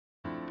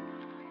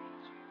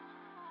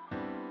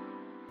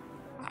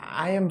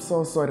I am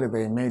so sorry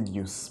they made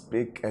you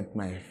speak at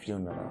my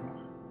funeral.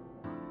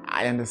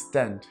 I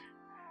understand.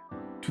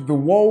 To the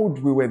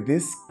world, we were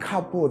this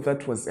couple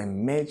that was a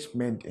match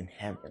made in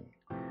heaven.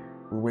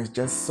 We were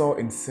just so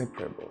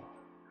inseparable.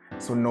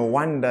 So no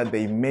wonder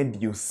they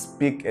made you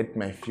speak at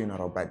my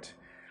funeral. But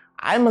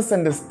I must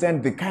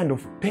understand the kind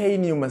of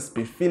pain you must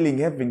be feeling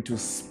having to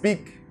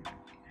speak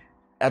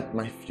at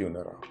my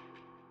funeral.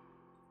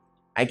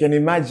 I can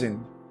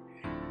imagine.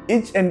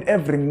 Each and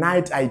every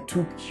night I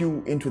took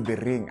you into the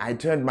ring, I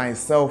turned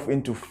myself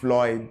into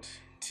Floyd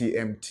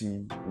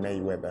TMT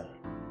Mayweather.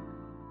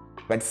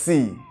 But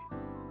see,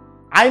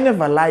 I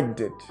never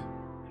liked it.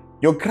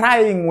 Your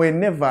crying were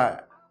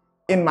never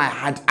in my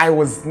heart. I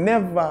was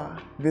never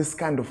this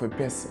kind of a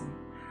person.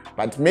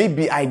 But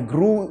maybe I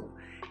grew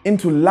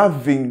into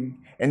loving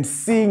and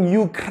seeing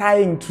you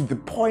crying to the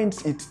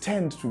point it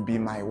turned to be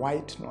my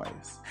white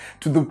noise.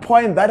 To the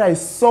point that I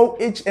saw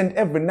each and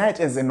every night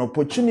as an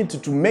opportunity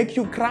to make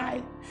you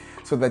cry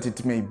so that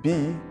it may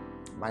be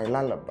my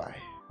lullaby.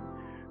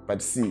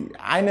 But see,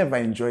 I never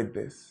enjoyed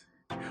this.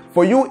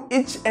 For you,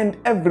 each and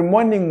every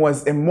morning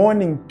was a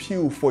morning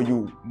pill for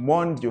you.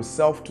 Mourned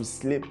yourself to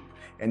sleep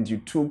and you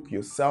took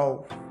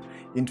yourself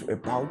into a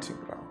bouting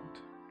ground.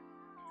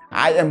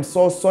 I am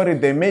so sorry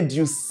they made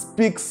you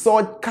speak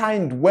so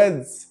kind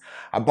words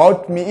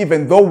about me,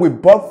 even though we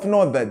both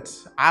know that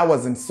I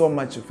wasn't so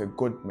much of a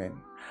good man.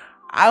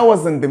 I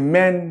wasn't the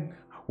man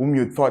whom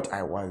you thought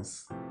I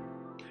was.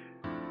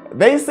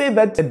 They say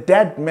that a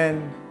dead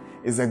man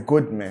is a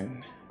good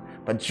man,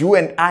 but you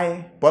and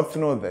I both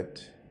know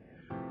that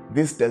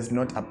this does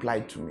not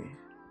apply to me.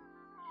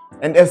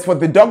 And as for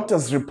the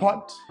doctor's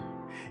report,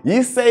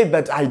 he said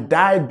that I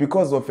died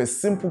because of a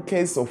simple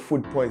case of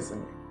food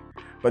poisoning.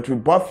 But we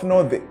both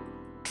know the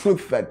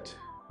truth that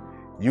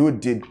you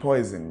did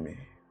poison me.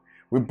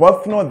 We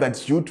both know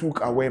that you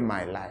took away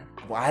my life.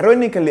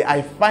 Ironically,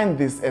 I find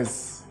this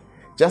as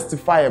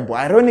justifiable.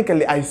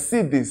 Ironically, I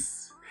see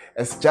this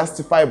as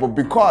justifiable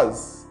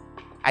because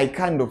I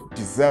kind of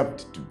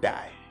deserved to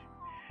die.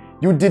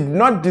 You did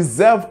not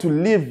deserve to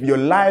live your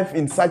life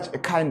in such a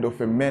kind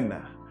of a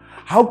manner.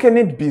 How can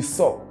it be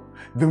so?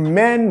 The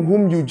man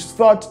whom you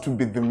thought to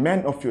be the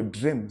man of your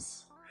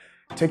dreams,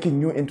 taking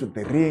you into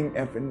the ring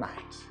every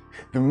night.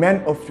 The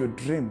man of your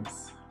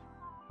dreams,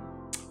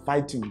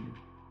 fighting you,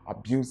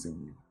 abusing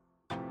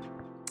you.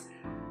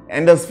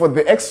 And as for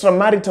the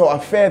extramarital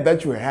affair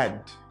that you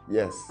had,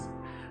 yes,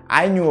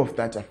 I knew of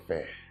that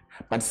affair.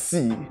 But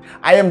see,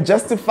 I am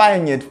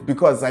justifying it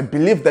because I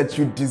believe that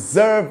you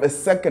deserve a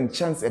second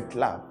chance at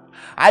love.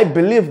 I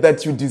believe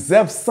that you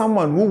deserve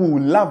someone who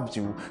will love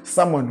you,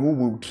 someone who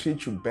will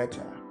treat you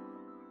better.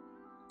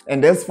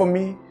 And as for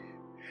me,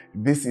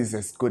 this is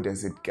as good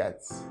as it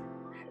gets.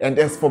 And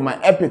as for my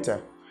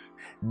epitaph,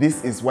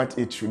 this is what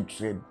it should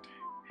read.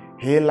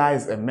 Here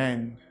lies a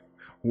man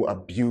who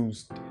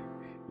abused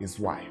his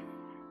wife.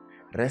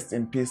 Rest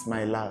in peace,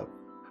 my love,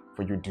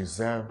 for you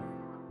deserve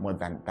more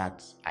than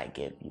that I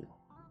gave you.